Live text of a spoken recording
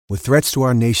With threats to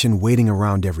our nation waiting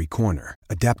around every corner,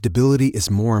 adaptability is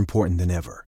more important than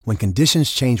ever. When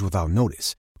conditions change without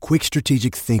notice, quick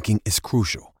strategic thinking is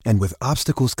crucial. And with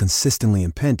obstacles consistently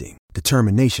impending,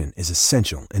 determination is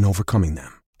essential in overcoming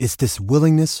them. It's this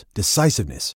willingness,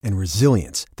 decisiveness, and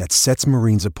resilience that sets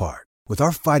Marines apart. With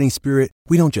our fighting spirit,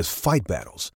 we don't just fight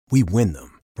battles, we win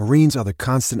them. Marines are the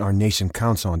constant our nation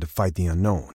counts on to fight the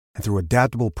unknown. And through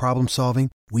adaptable problem solving,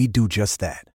 we do just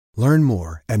that. Learn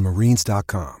more at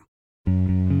marines.com. One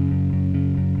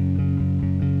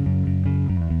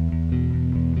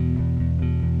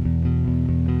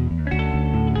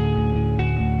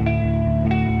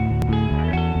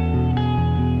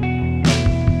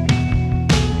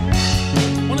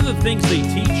of the things they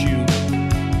teach you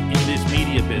in this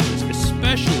media business,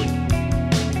 especially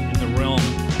in the realm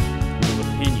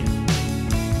of opinion,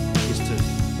 is to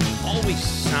always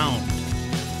sound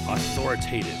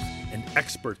authoritative and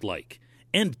expert-like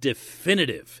and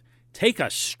definitive. Take a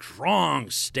strong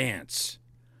stance.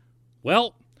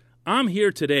 Well, I'm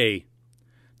here today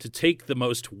to take the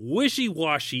most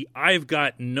wishy-washy, I've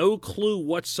got no clue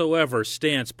whatsoever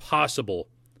stance possible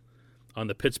on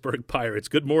the Pittsburgh Pirates.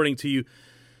 Good morning to you.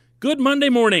 Good Monday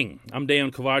morning. I'm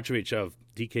Dejan Kovacevic of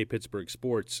DK Pittsburgh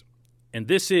Sports, and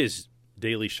this is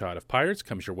Daily Shot of Pirates.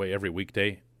 Comes your way every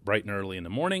weekday, bright and early in the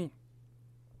morning.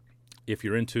 If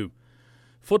you're into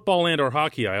football and or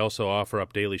hockey, I also offer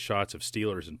up daily shots of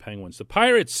Steelers and Penguins. The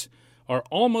Pirates are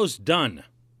almost done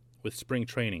with spring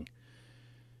training.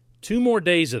 2 more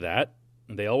days of that,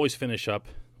 and they always finish up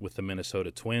with the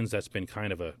Minnesota Twins. That's been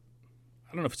kind of I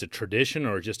don't know if it's a tradition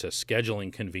or just a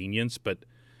scheduling convenience, but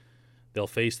they'll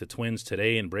face the Twins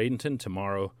today in Bradenton,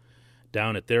 tomorrow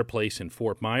down at their place in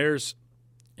Fort Myers,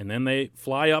 and then they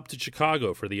fly up to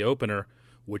Chicago for the opener,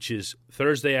 which is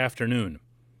Thursday afternoon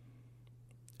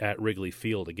at Wrigley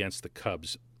Field against the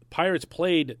Cubs. Pirates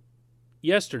played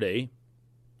yesterday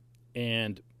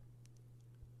and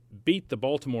beat the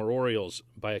Baltimore Orioles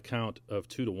by a count of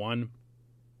 2-1.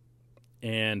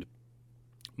 And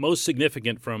most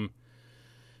significant from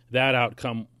that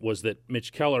outcome was that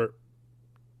Mitch Keller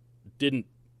didn't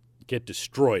get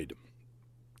destroyed.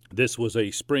 This was a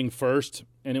spring first,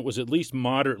 and it was at least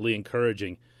moderately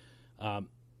encouraging.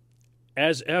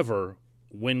 As ever,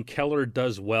 when Keller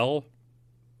does well,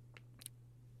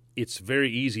 it's very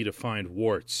easy to find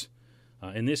warts.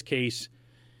 In this case,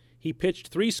 he pitched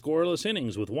 3 scoreless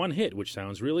innings with 1 hit, which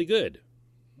sounds really good.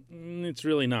 It's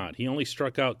really not. He only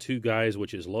struck out 2 guys,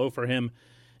 which is low for him,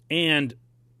 and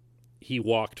he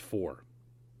walked 4.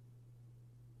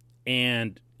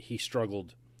 And he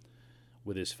struggled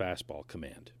with his fastball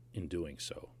command in doing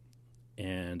so.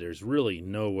 And there's really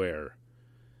nowhere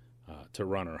to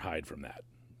run or hide from that.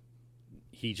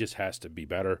 He just has to be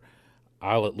better.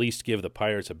 I'll at least give the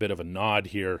Pirates a bit of a nod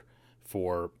here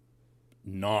for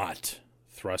not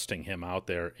thrusting him out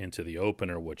there into the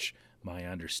opener, which my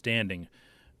understanding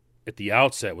at the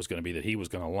outset was going to be that he was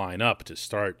going to line up to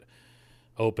start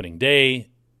opening day.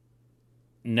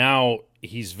 Now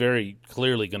he's very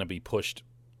clearly going to be pushed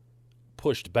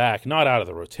back, not out of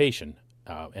the rotation,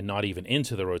 and not even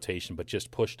into the rotation, but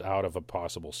just pushed out of a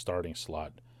possible starting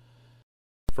slot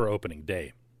for opening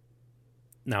day.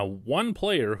 Now, one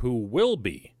player who will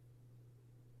be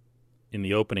in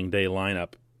the opening day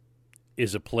lineup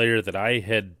is a player that I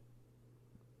had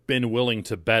been willing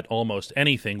to bet almost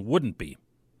anything wouldn't be.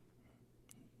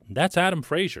 That's Adam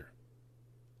Frazier.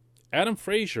 Adam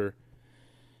Frazier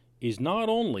is not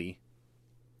only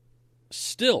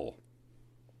still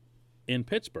in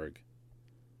Pittsburgh,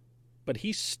 but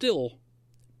he's still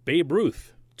Babe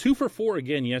Ruth. 2 for 4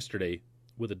 again yesterday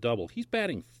with a double. He's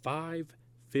batting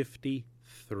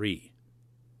 .553.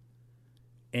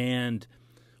 And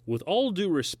with all due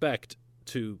respect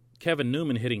to Kevin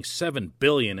Newman hitting $7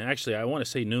 billion, actually I want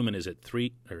to say Newman is at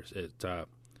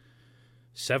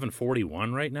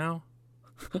 741 right now.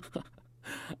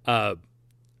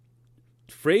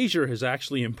 Frazier has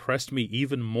actually impressed me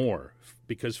even more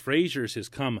because Frazier's has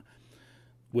come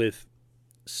with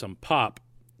some pop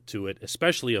to it,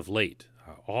 especially of late.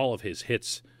 All of his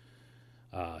hits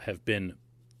have been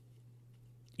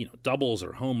doubles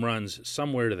or home runs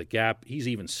somewhere to the gap. He's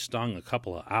even stung a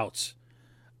couple of outs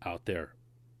out there.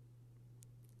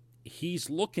 He's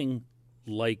looking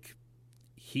like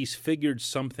he's figured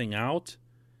something out,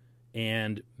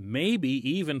 and maybe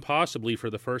even possibly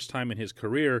for the first time in his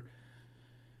career,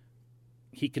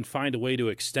 he can find a way to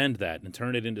extend that and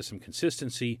turn it into some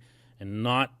consistency and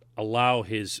not allow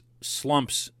his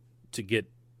slumps to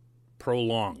get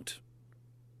prolonged,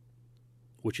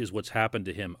 which is what's happened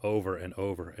to him over and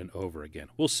over and over again.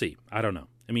 We'll see. I don't know.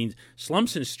 I mean,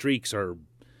 slumps and streaks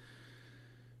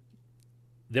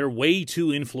they're way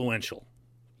too influential,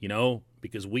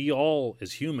 because we all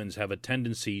as humans have a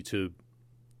tendency to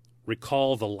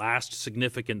recall the last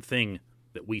significant thing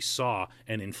that we saw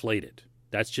and inflate it.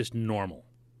 That's just normal.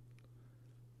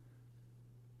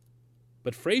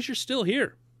 But Frazier's still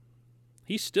here.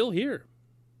 He's still here.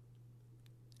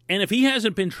 And if he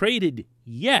hasn't been traded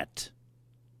yet,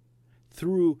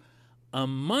 through a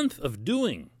month of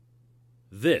doing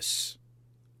this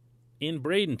in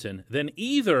Bradenton, then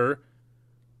either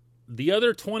the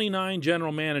other 29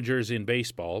 general managers in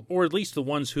baseball, or at least the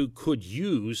ones who could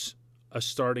use a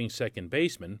starting second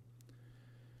baseman,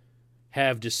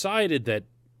 have decided that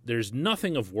there's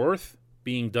nothing of worth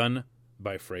being done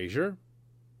by Frazier,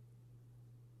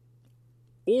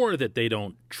 or that they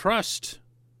don't trust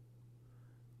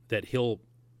that he'll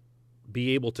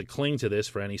be able to cling to this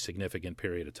for any significant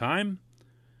period of time,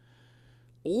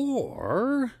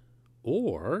 or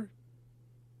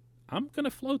I'm going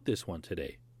to float this one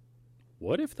today.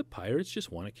 What if the Pirates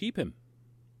just want to keep him?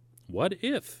 What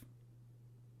if?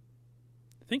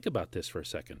 Think about this for a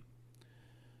second.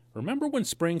 Remember when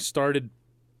spring started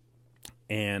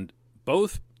and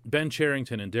both Ben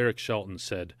Cherington and Derek Shelton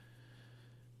said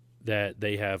that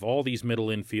they have all these middle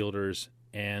infielders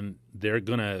and they're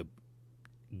going to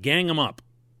gang them up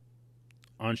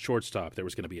on shortstop. There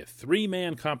was going to be a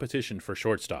 3-man competition for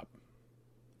shortstop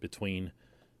between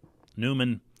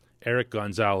Newman, Eric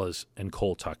Gonzalez, and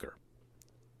Cole Tucker,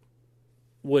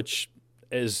 which,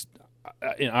 as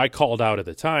I called out at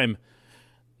the time,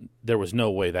 there was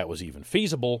no way that was even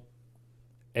feasible,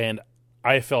 and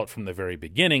I felt from the very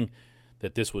beginning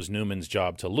that this was Newman's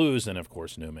job to lose, and of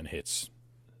course Newman hits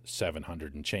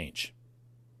 700 and change.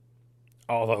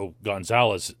 Although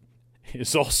Gonzalez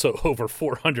is also over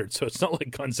 400, so it's not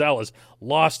like Gonzalez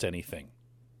lost anything.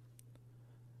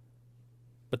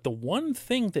 But the one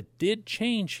thing that did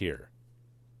change here,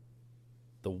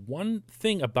 the one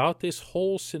thing about this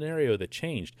whole scenario that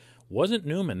changed, wasn't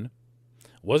Newman,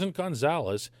 wasn't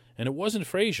Gonzalez, and it wasn't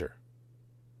Frazier.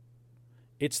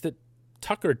 It's that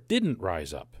Tucker didn't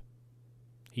rise up.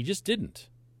 He just didn't.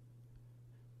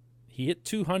 He hit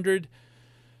 200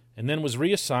 and then was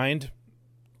reassigned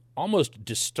almost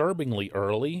disturbingly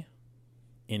early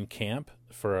in camp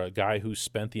for a guy who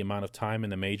spent the amount of time in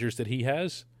the majors that he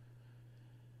has.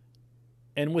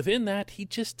 And within that, he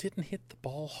just didn't hit the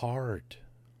ball hard.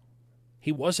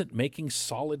 He wasn't making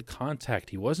solid contact.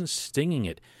 He wasn't stinging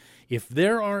it. If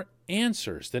there are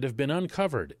answers that have been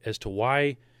uncovered as to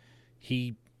why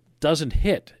he doesn't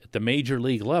hit at the major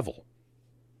league level,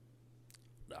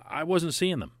 I wasn't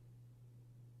seeing them.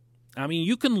 I mean,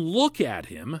 you can look at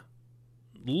him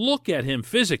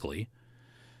physically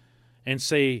and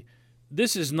say,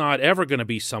 this is not ever going to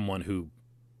be someone who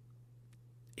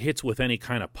hits with any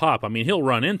kind of pop. I mean, he'll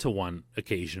run into one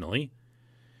occasionally,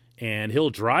 and he'll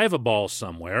drive a ball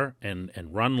somewhere and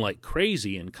run like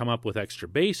crazy and come up with extra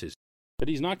bases. But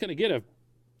he's not going to get a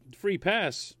free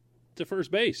pass to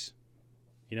first base.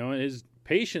 His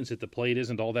patience at the plate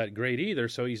isn't all that great either,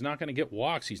 so he's not going to get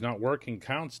walks. He's not working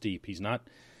counts deep. He's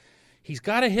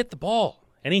got to hit the ball,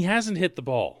 and he hasn't hit the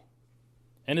ball.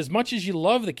 And as much as you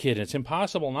love the kid, and it's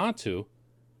impossible not to,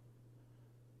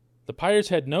 the Pirates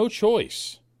had no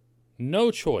choice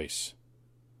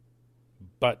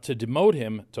but to demote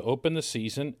him to open the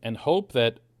season and hope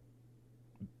that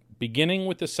beginning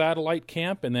with the satellite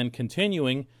camp and then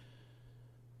continuing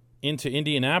into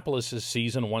Indianapolis'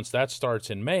 season once that starts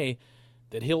in May,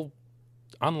 that he'll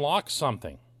unlock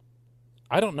something.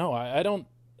 I don't know. I don't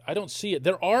see it.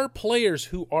 There are players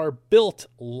who are built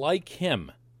like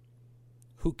him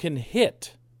who can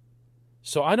hit.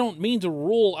 So I don't mean to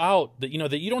rule out that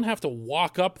that you don't have to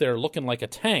walk up there looking like a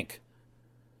tank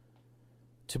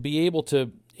to be able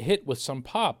to hit with some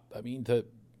pop. I mean, the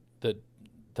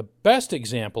best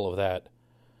example of that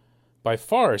by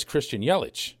far is Christian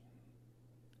Yelich.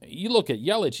 You look at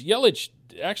Yelich. Yelich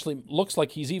actually looks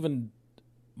like he's even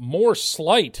more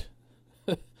slight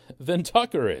than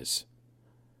Tucker is.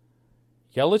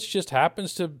 Yelich just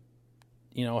happens to,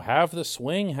 have the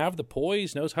swing, have the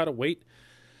poise, knows how to wait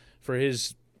for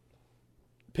his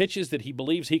pitches that he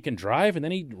believes he can drive, and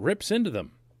then he rips into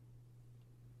them.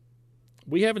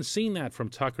 We haven't seen that from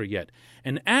Tucker yet.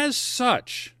 And as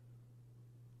such,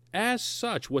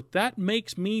 what that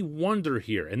makes me wonder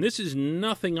here, and this is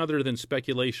nothing other than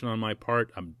speculation on my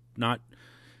part. I'm not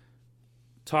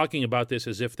talking about this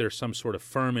as if there's some sort of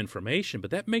firm information,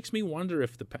 but that makes me wonder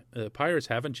if the Pirates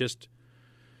haven't just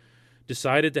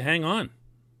decided to hang on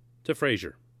to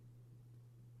Frazier.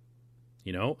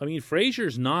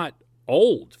 Frazier's not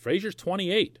old. Frazier's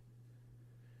 28.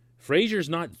 Frazier's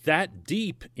not that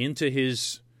deep into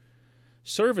his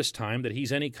service time that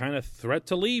he's any kind of threat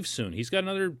to leave soon. He's got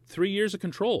another 3 years of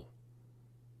control.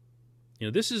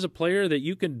 This is a player that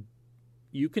you can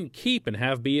keep and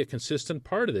have be a consistent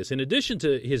part of this. In addition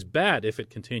to his bat, if it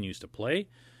continues to play,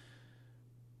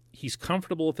 he's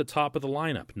comfortable at the top of the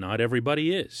lineup. Not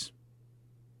everybody is.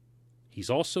 He's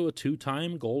also a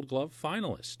 2-time Gold Glove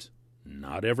finalist.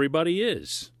 Not everybody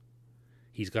is.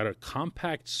 He's got a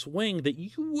compact swing that you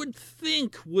would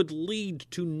think would lead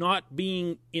to not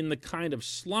being in the kind of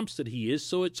slumps that he is,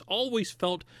 so it's always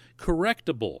felt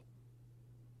correctable.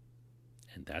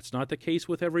 And that's not the case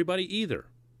with everybody either.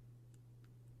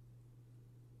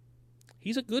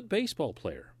 He's a good baseball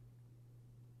player.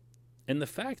 And the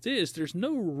fact is, there's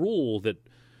no rule that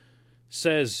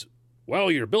says,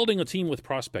 well, you're building a team with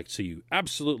prospects, so you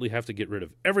absolutely have to get rid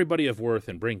of everybody of worth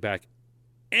and bring back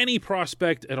any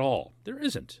prospect at all. There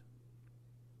isn't.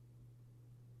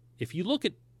 If you look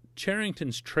at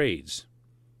Cherington's trades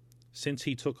since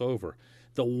he took over,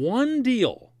 the one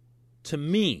deal to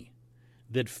me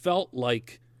that felt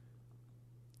like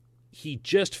he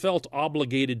just felt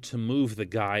obligated to move the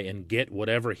guy and get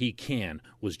whatever he can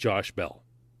was Josh Bell.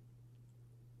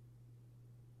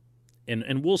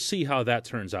 And we'll see how that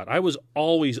turns out. I was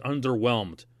always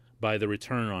underwhelmed by the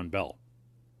return on Bell.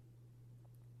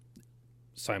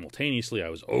 Simultaneously, I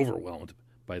was overwhelmed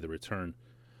by the return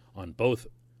on both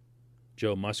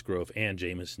Joe Musgrove and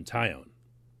Jameson Taillon.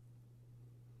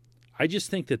 I just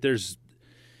think that there's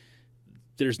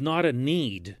not a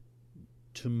need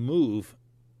to move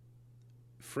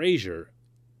Frazier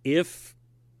if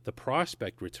the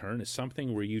prospect return is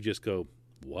something where you just go,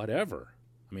 whatever.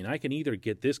 I mean, I can either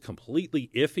get this completely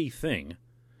iffy thing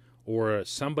or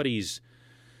somebody's,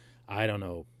 I don't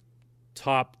know,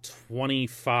 top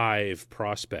 25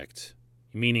 prospect,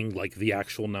 meaning like the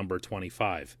actual number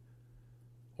 25.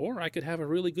 Or I could have a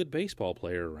really good baseball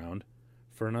player around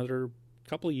for another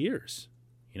couple of years,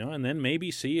 and then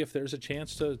maybe see if there's a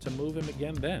chance to move him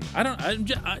again then.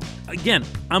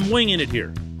 I'm winging it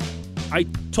here. I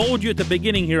told you at the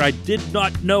beginning here I did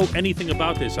not know anything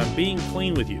about this. I'm being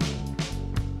clean with you.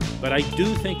 But I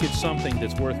do think it's something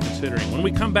that's worth considering. When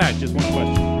we come back, just one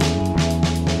question.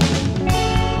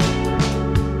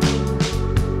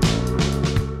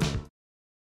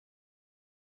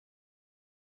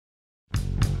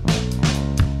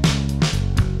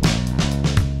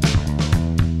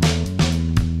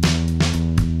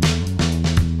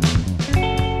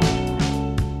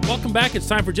 Welcome back. It's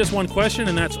time for Just One Question,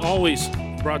 and that's always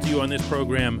brought to you on this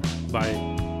program by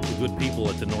the good people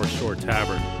at the North Shore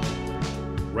Tavern.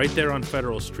 Right there on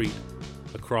Federal Street,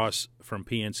 across from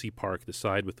PNC Park, the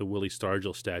side with the Willie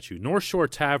Stargell statue. North Shore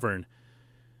Tavern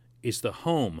is the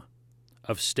home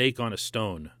of Steak on a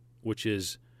Stone, which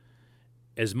is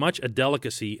as much a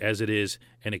delicacy as it is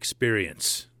an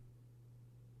experience.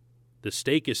 The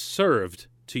steak is served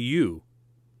to you,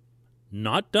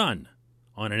 not done,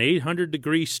 on an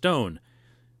 800-degree stone,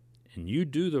 and you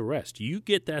do the rest. You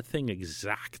get that thing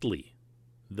exactly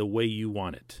the way you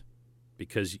want it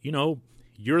because,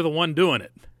 you're the one doing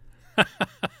it.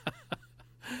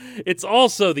 It's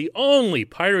also the only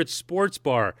Pirates sports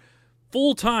bar,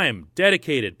 full-time,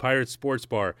 dedicated Pirates sports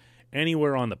bar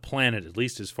anywhere on the planet, at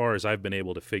least as far as I've been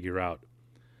able to figure out.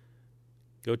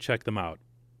 Go check them out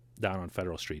down on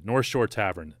Federal Street. North Shore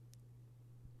Tavern.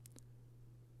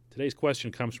 Today's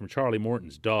question comes from Charlie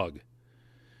Morton's dog,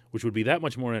 which would be that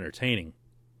much more entertaining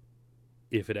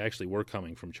if it actually were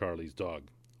coming from Charlie's dog.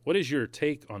 What is your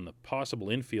take on the possible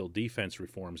infield defense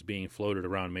reforms being floated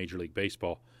around Major League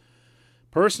Baseball?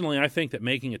 Personally, I think that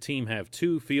making a team have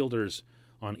 2 fielders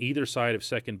on either side of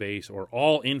second base or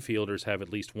all infielders have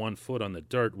at least 1 foot on the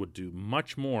dirt would do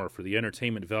much more for the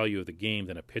entertainment value of the game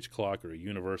than a pitch clock or a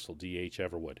universal DH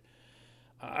ever would.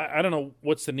 I don't know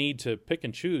what's the need to pick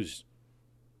and choose.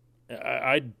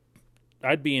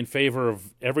 I'd be in favor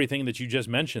of everything that you just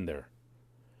mentioned there.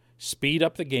 Speed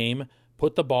up the game,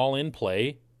 put the ball in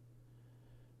play,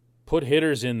 put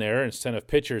hitters in there instead of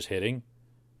pitchers hitting,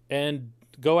 and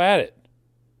go at it.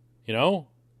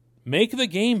 Make the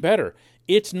game better.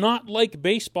 It's not like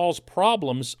baseball's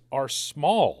problems are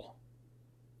small.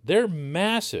 They're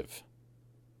massive.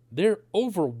 They're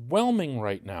overwhelming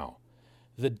right now.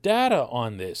 The data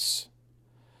on this,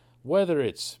 whether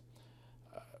it's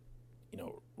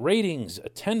ratings,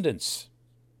 attendance,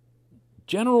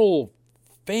 general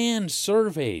fan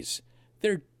surveys,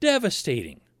 they're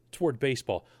devastating toward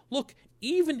baseball. Look,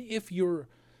 even if you're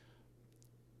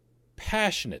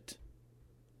passionate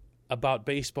about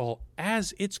baseball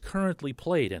as it's currently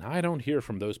played, and I don't hear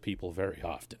from those people very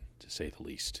often, to say the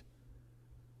least,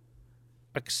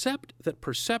 accept that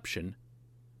perception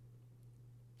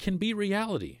can be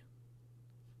reality.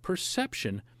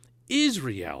 perception is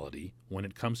reality when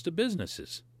it comes to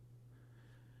businesses.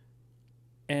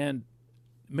 And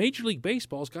Major League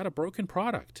Baseball's got a broken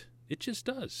product. It just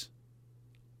does.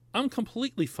 I'm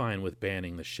completely fine with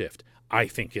banning the shift. I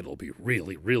think it'll be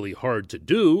really, really hard to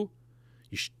do.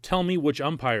 You should tell me which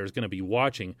umpire is going to be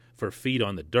watching for feet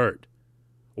on the dirt.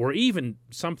 Or even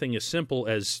something as simple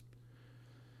as,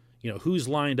 who's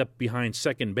lined up behind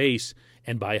second base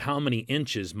and by how many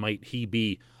inches might he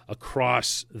be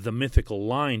across the mythical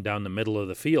line down the middle of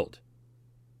the field.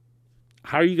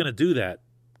 How are you going to do that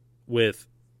with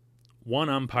one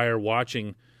umpire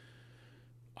watching,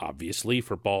 obviously,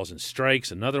 for balls and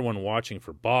strikes, another one watching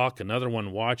for balk, another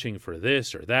one watching for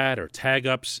this or that or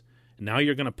tag-ups? Now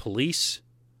you're going to police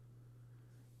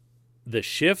the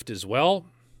shift as well?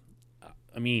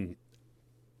 I mean,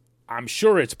 I'm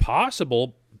sure it's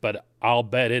possible, but I'll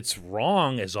bet it's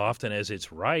wrong as often as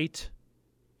it's right.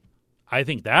 I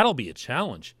think that'll be a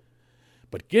challenge.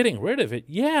 But getting rid of it,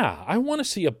 yeah, I want to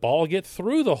see a ball get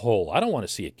through the hole. I don't want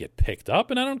to see it get picked up,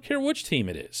 and I don't care which team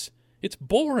it is. It's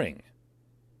boring.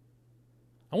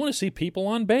 I want to see people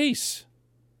on base.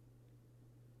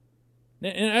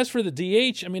 And as for the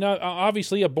DH, I mean,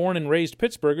 obviously a born and raised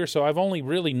Pittsburgher, so I've only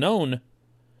really known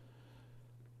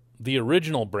the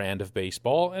original brand of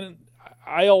baseball, and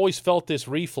I always felt this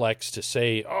reflex to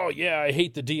say, oh, yeah, I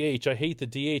hate the DH, I hate the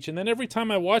DH. And then every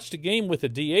time I watched a game with a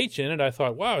DH in it, I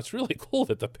thought, wow, it's really cool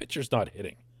that the pitcher's not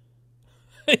hitting.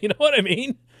 You know what I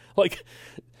mean? Like,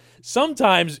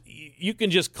 sometimes you can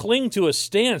just cling to a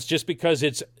stance just because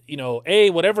it's, A,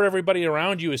 whatever everybody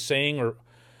around you is saying,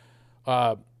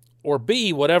 or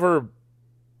B, whatever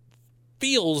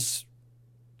feels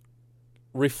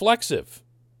reflexive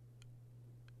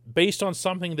based on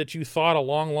something that you thought a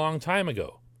long, long time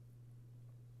ago.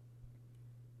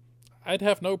 I'd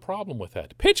have no problem with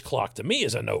that. Pitch clock, to me,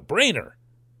 is a no-brainer.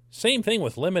 Same thing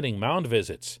with limiting mound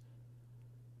visits.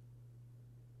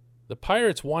 The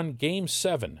Pirates won Game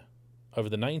 7 of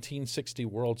the 1960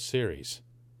 World Series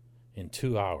in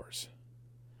 2 hours.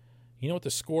 You know what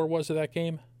the score was of that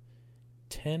game?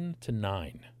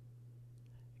 10-9.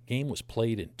 Game was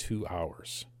played in 2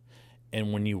 hours.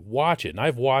 And when you watch it, and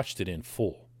I've watched it in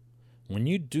full, when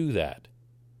you do that,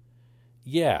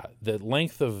 yeah, the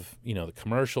length of, the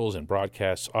commercials and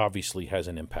broadcasts obviously has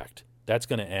an impact. That's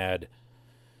going to add,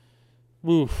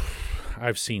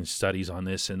 I've seen studies on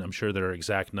this, and I'm sure there are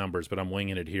exact numbers, but I'm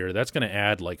winging it here. That's going to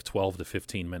add like 12 to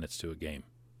 15 minutes to a game.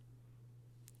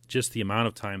 Just the amount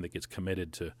of time that gets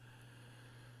committed to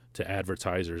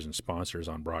advertisers and sponsors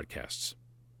on broadcasts.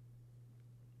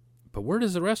 But where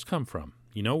does the rest come from?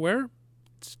 You know where?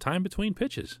 It's time between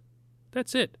pitches.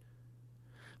 That's it.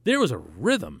 There was a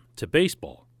rhythm to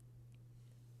baseball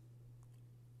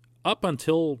up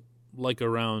until like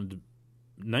around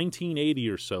 1980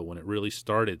 or so when it really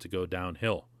started to go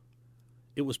downhill.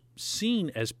 It was seen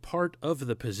as part of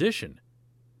the position.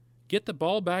 Get the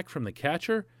ball back from the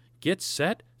catcher, get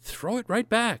set, throw it right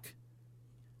back.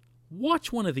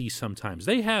 Watch one of these sometimes.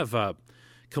 They have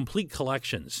complete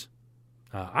collections.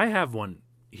 I have one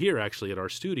here actually at our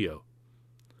studio.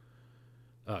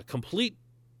 Complete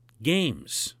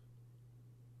games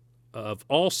of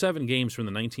all 7 games from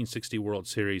the 1960 World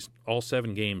Series, all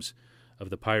 7 games of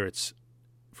the Pirates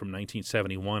from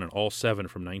 1971, and all 7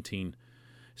 from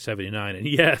 1979. And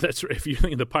yeah, that's right. If you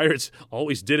think the Pirates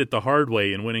always did it the hard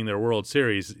way in winning their World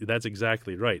Series, that's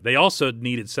exactly right. They also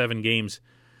needed 7 games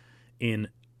in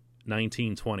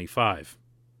 1925.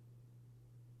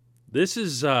 This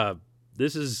is to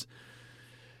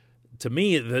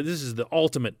me, this is the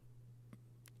ultimate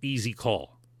easy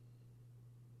call.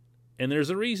 And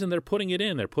there's a reason they're putting it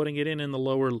in. They're putting it in the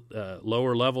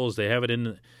lower levels. They have it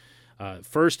in.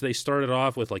 First, they started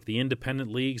off with like the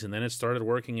independent leagues, and then it started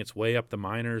working its way up the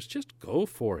minors. Just go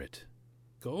for it.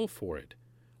 Go for it.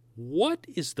 What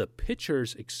is the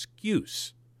pitcher's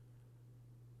excuse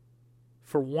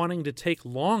for wanting to take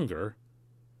longer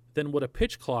than what a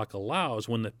pitch clock allows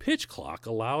when the pitch clock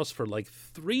allows for like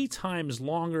 3 times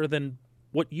longer than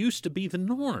what used to be the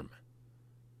norm?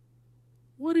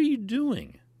 What are you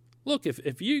doing? Look,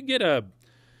 if you get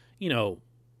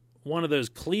one of those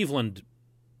Cleveland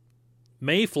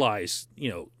mayflies,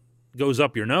 goes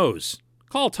up your nose,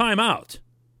 call timeout.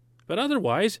 But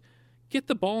otherwise, get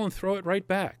the ball and throw it right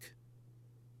back.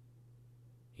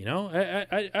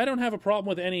 I don't have a problem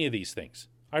with any of these things.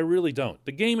 I really don't.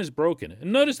 The game is broken.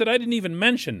 And notice that I didn't even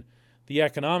mention the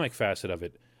economic facet of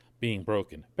it being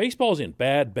broken. Baseball's in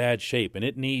bad shape, and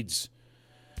it needs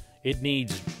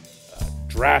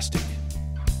drastic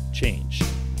change.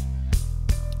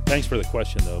 Thanks for the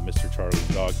question, though, Mr. Charlie's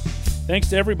Dog. Thanks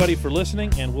to everybody for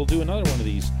listening, and we'll do another one of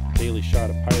these Daily Shot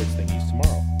of Pirates thingies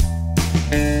tomorrow.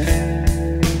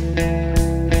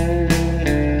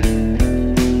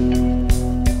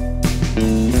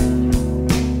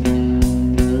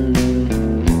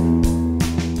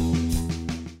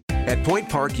 At Point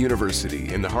Park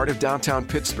University in the heart of downtown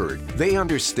Pittsburgh, they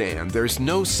understand there's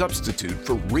no substitute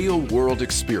for real-world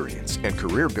experience and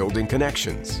career-building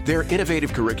connections. Their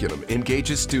innovative curriculum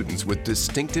engages students with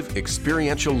distinctive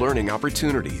experiential learning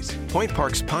opportunities. Point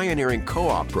Park's pioneering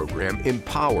co-op program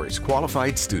empowers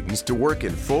qualified students to work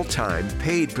in full-time,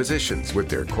 paid positions with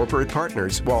their corporate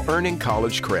partners while earning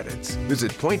college credits.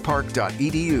 Visit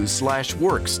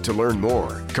pointpark.edu/works to learn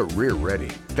more. Career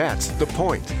ready. That's the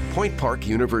point. Point Park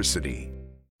University.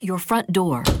 Your front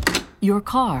door, your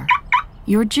car,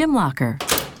 your gym locker,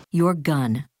 your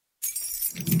gun.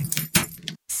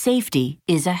 Safety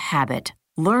is a habit.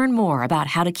 Learn more about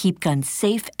how to keep guns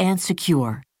safe and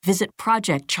secure. Visit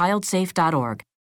ProjectChildSafe.org.